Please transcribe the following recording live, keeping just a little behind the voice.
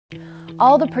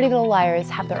All the Pretty Little Liars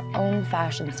have their own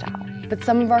fashion style, but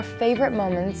some of our favorite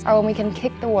moments are when we can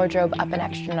kick the wardrobe up an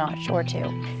extra notch or two.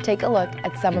 Take a look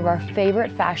at some of our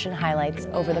favorite fashion highlights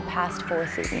over the past 4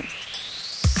 seasons.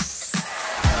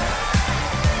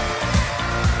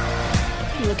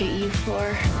 Look at you,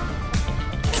 Floor.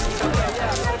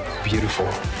 Beautiful.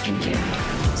 Thank you.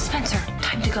 Spencer,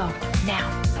 time to go,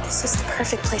 now. This is the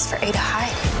perfect place for A to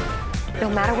hide. No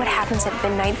matter what happens at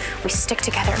midnight, we stick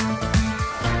together.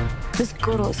 This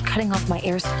girdle is cutting off my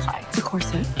air supply. It's a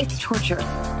corset. It's torture.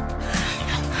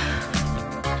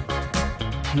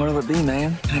 What'll it be,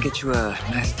 man? Can I get you a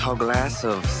nice tall glass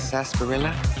of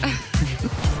sarsaparilla? I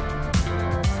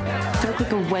look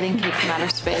like a wedding cake from outer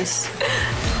space.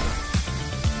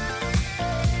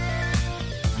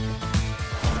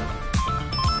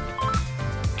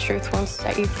 Truth won't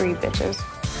set you free, bitches.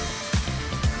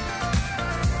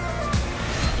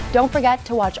 Don't forget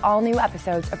to watch all new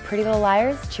episodes of Pretty Little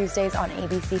Liars Tuesdays on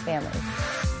ABC Family.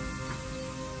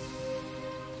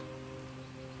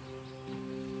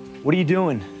 What are you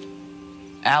doing?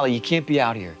 Allie, you can't be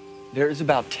out here. There's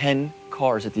about 10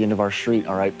 cars at the end of our street,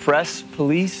 all right? Press,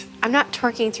 police. I'm not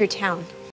twerking through town.